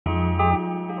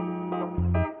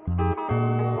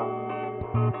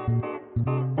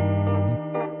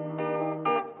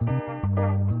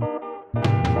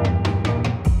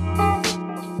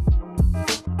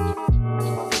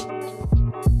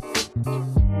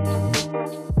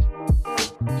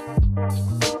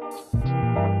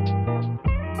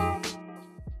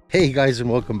Hey guys, and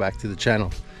welcome back to the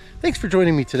channel. Thanks for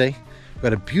joining me today. We've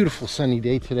got a beautiful sunny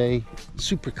day today,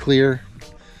 super clear.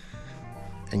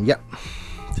 And yep,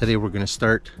 today we're going to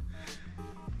start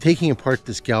taking apart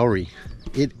this gallery.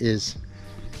 It is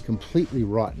completely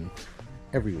rotten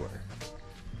everywhere.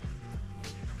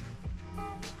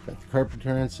 Got the carpet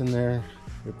clearance in there,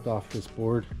 ripped off this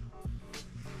board.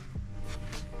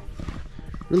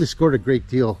 Really scored a great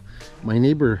deal. My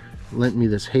neighbor lent me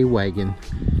this hay wagon,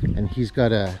 and he's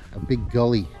got a big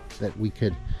gully that we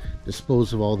could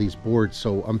dispose of all these boards.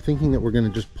 So I'm thinking that we're going to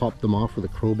just pop them off with a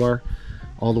crowbar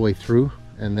all the way through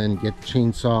and then get the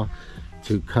chainsaw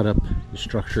to cut up the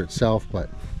structure itself. But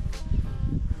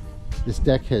this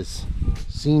deck has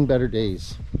seen better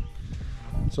days.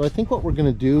 So I think what we're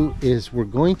going to do is we're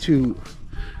going to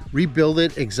rebuild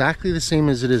it exactly the same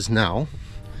as it is now.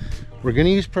 We're going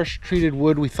to use pressure treated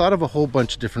wood. We thought of a whole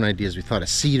bunch of different ideas. We thought of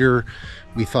cedar,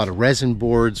 we thought of resin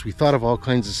boards, we thought of all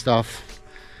kinds of stuff.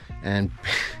 And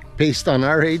based on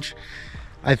our age,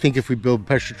 I think if we build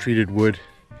pressure treated wood,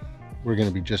 we're going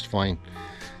to be just fine.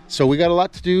 So we got a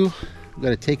lot to do. We got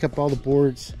to take up all the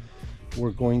boards.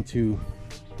 We're going to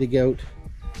dig out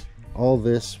all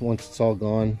this once it's all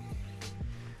gone,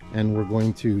 and we're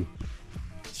going to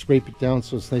scrape it down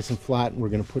so it's nice and flat, and we're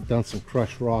going to put down some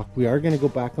crushed rock. We are going to go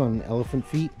back on elephant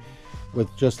feet with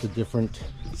just a different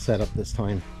setup this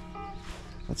time.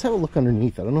 Let's have a look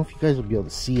underneath. I don't know if you guys will be able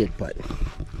to see it, but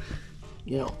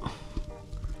you know,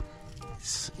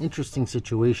 it's an interesting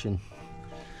situation.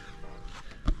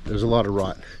 There's a lot of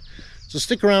rot. So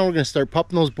stick around, we're going to start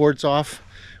popping those boards off.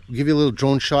 We'll give you a little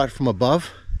drone shot from above.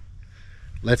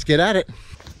 Let's get at it.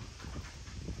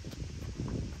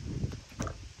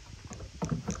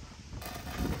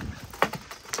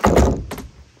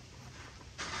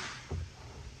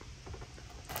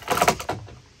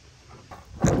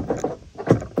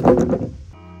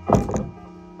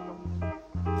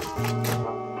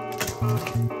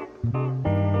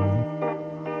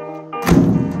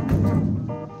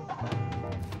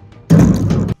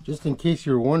 Just in case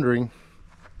you were wondering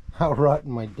how rotten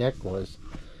my deck was,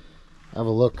 have a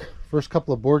look. First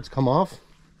couple of boards come off,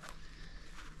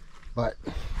 but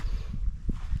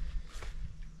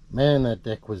man, that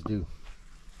deck was due.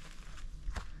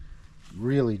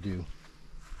 Really due.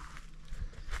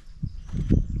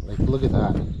 Like, look at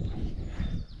that.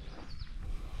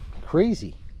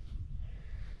 Crazy.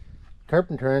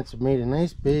 Carpenter ants have made a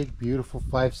nice, big, beautiful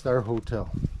 5-star hotel.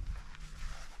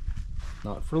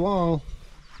 Not for long.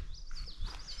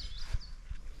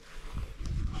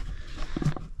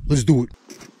 Let's do it.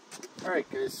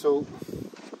 Alright guys, so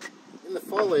in the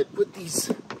fall I put these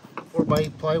 4x8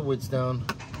 plywoods down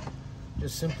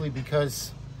just simply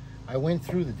because I went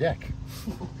through the deck.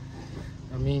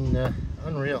 I mean,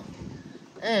 unreal.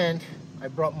 And I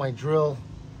brought my drill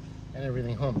and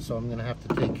everything home, so I'm going to have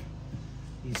to take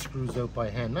these screws out by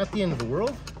hand. Not the end of the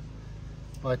world,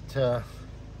 but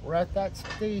we're at that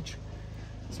stage.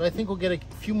 So I think we'll get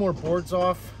a few more boards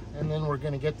off, and then we're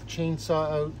going to get the chainsaw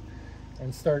out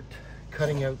and start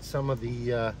cutting out some of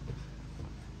the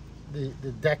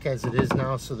deck as it is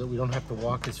now, so that we don't have to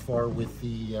walk as far with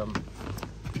the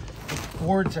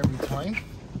boards every time.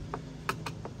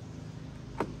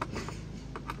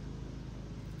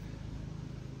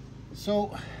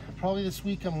 So probably this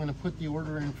week I'm going to put the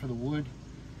order in for the wood.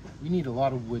 We need a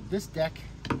lot of wood. This deck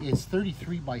is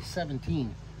 33 by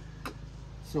 17,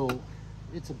 so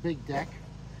it's a big deck.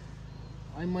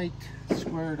 I might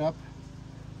square it up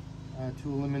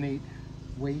to eliminate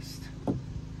waste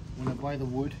when I buy the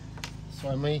wood, so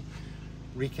I may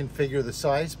reconfigure the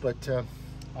size, but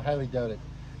I highly doubt it.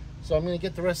 So I'm going to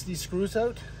get the rest of these screws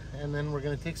out, and then we're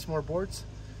going to take some more boards,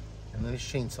 and then it's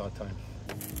chainsaw time.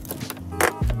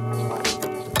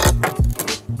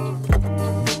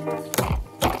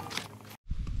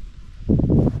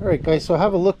 Alright guys, so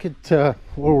have a look at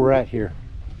where we're at here.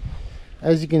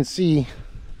 As you can see,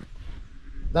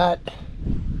 that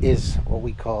is what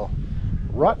we call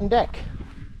rotten deck.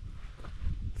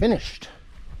 Finished.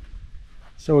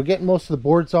 So we're getting most of the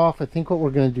boards off. I think what we're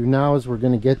going to do now is we're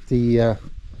going to get the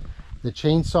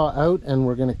chainsaw out, and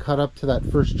we're going to cut up to that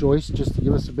first joist just to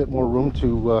give us a bit more room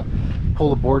to pull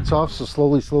the boards off. So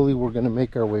slowly we're going to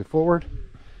make our way forward.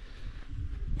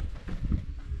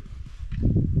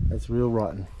 That's real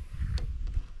rotten.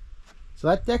 So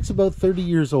that deck's about 30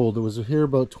 years old. It was here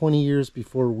about 20 years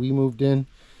before we moved in,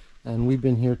 and we've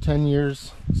been here 10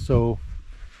 years. So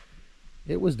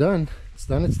it was done. It's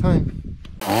done its time.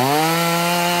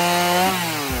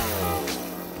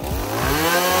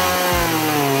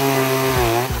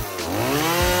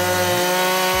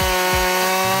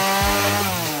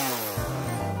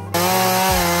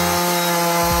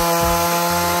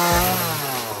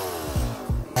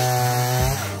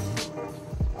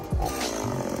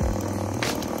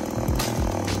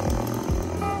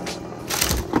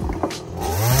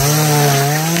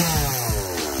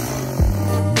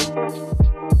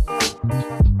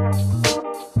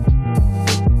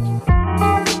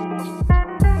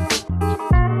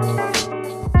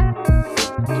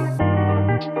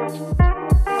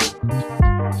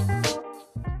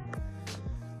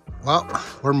 Well,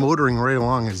 we're motoring right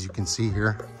along, as you can see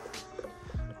here.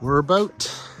 We're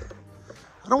about,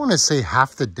 I don't want to say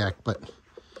half the deck, but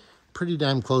pretty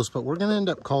damn close. But we're going to end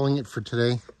up calling it for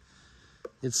today.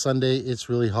 It's Sunday, it's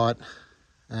really hot,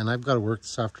 and I've got to work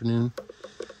this afternoon.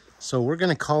 So we're going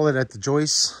to call it at the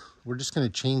joist. We're just going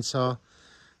to chainsaw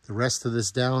the rest of this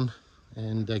down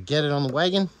and get it on the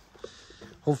wagon.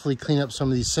 Hopefully clean up some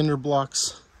of these cinder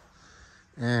blocks.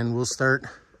 And we'll start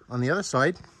on the other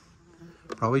side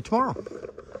probably tomorrow.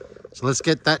 So let's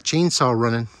get that chainsaw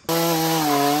running.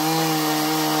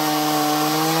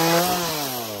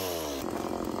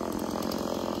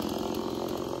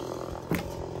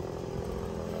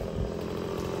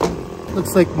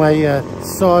 Looks like my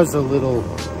saw's a little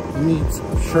needs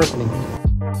sharpening.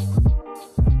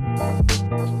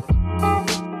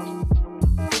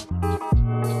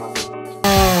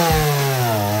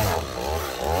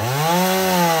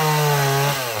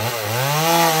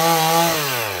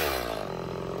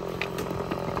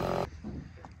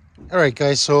 All right,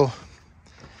 guys, so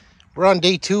we're on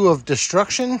day 2 of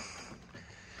destruction,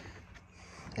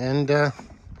 and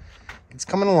it's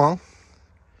coming along.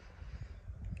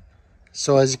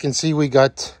 So as you can see, we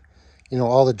got, you know,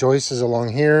 all the joists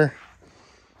along here.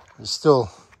 There's still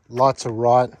lots of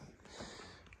rot,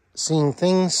 seeing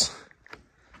things,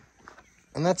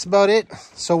 and that's about it.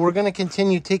 So we're going to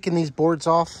continue taking these boards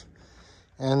off,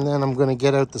 and then I'm going to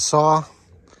get out the saw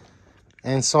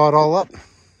and saw it all up.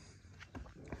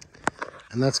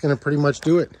 And that's going to pretty much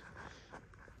do it.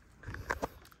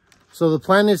 So the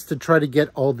plan is to try to get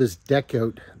all this deck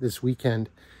out this weekend.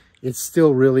 It's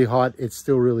still really hot. It's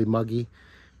still really muggy.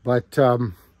 But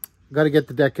got to get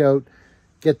the deck out,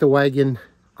 get the wagon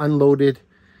unloaded,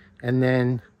 and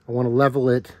then I want to level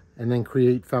it and then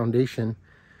create foundation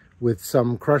with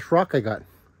some crushed rock I got.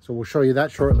 So we'll show you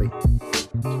that shortly.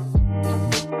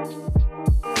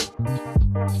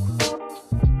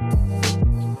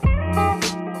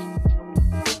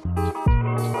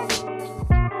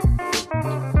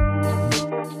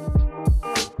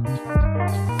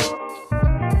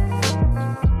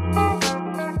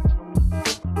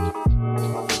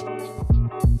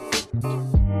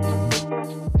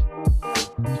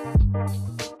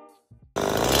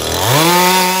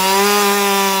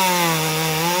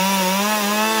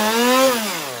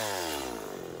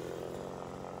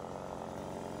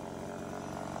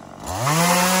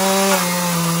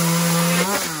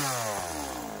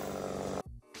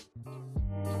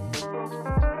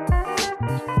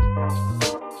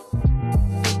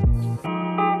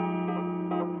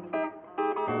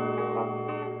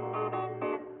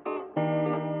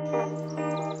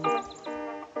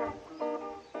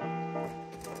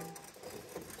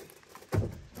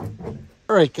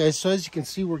 All right, guys, so as you can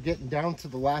see, we're getting down to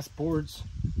the last boards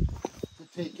to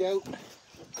take out.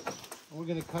 We're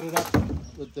going to cut it up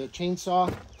with the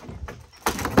chainsaw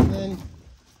and then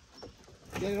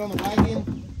get it on the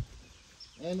wagon.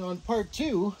 And on part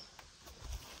 2,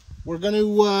 we're going to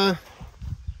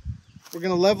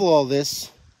level all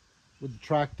this with the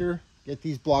tractor, get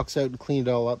these blocks out and clean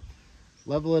it all up,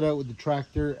 level it out with the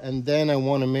tractor, and then I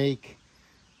want to make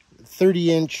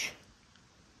 30-inch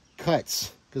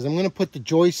cuts, because I'm going to put the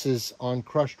joists on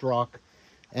crushed rock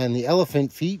and the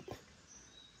elephant feet.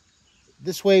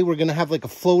 This way we're going to have like a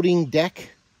floating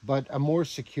deck, but a more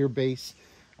secure base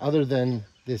other than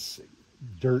this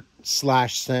dirt /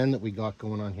 sand that we got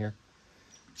going on here.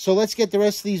 So let's get the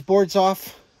rest of these boards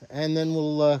off, and then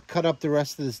we'll cut up the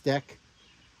rest of this deck,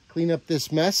 clean up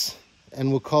this mess, and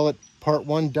we'll call it part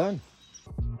 1 done.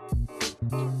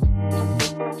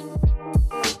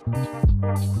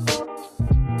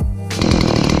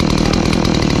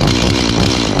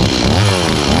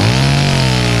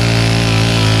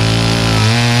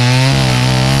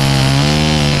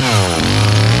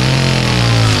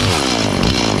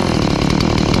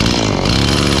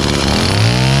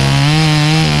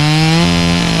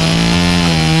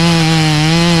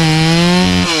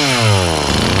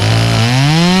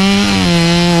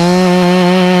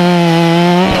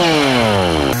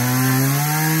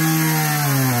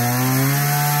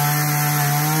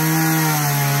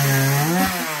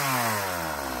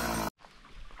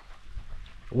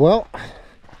 Well,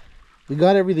 we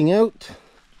got everything out.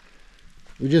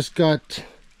 We just got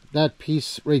that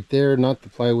piece right there, not the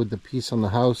plywood, the piece on the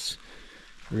house.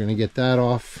 We're going to get that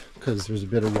off because there's a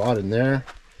bit of rot in there.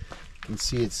 You can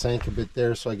see it sank a bit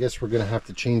there, so I guess we're going to have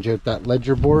to change out that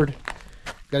ledger board.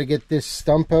 Got to get this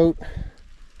stump out.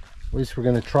 At least we're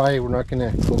going to try. We're not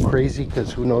going to go crazy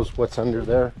because who knows what's under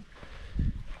there.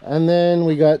 And then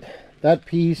we got that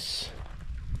piece,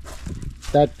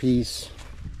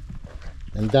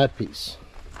 and that piece.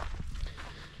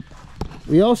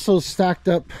 We also stacked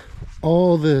up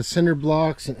all the cinder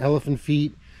blocks and elephant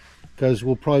feet, because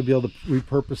we'll probably be able to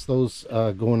repurpose those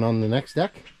going on the next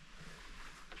deck.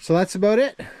 So that's about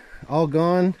it. All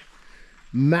gone.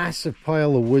 Massive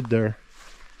pile of wood there.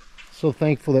 So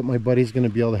thankful that my buddy's going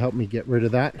to be able to help me get rid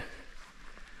of that.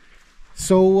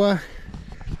 So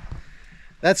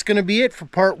that's going to be it for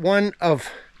part 1 of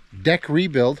deck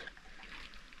rebuild.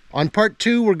 On part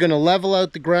 2, we're going to level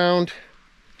out the ground,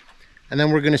 and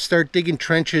then we're going to start digging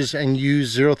trenches and use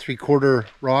 0 3/4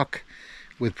 rock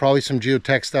with probably some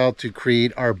geotextile to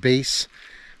create our base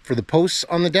for the posts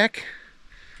on the deck.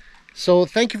 So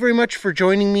thank you very much for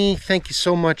joining me. Thank you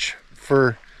so much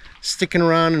for sticking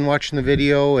around and watching the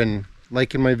video and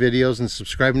liking my videos and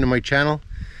subscribing to my channel.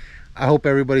 I hope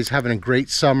everybody's having a great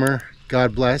summer.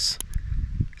 God bless.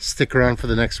 Stick around for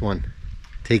the next one.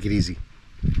 Take it easy.